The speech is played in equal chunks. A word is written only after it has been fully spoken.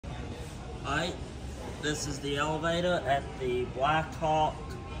Alright, this is the elevator at the Blackhawk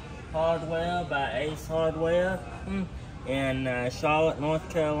Hardware by Ace Hardware in Charlotte, North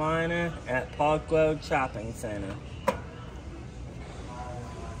Carolina at Park Road Shopping Center.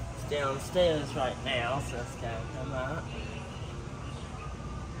 It's downstairs right now, so it's gotta come out.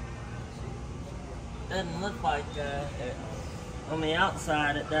 Doesn't look like on the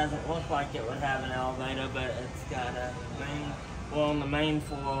outside it doesn't look like it would have an elevator, but it's got a on the main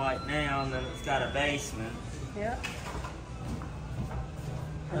floor right now, and then it's got a basement. Yep.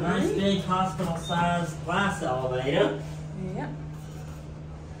 A nice big hospital-sized glass elevator. Yep.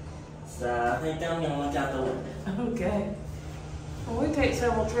 So I think I'm gonna look out the window. Okay. Well, we take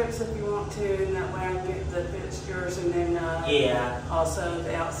several trips if you want to, and that way I can get the fixtures and then yeah. Also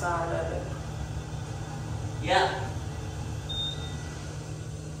the outside of it. Yeah.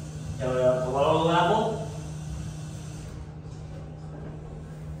 Go up the lower level.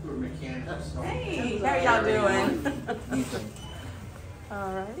 Hey, how y'all doing?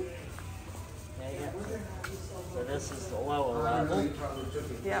 All right. So this is the lower level.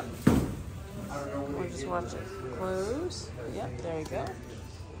 Yep. We'll just watch it close. Yep, there you go.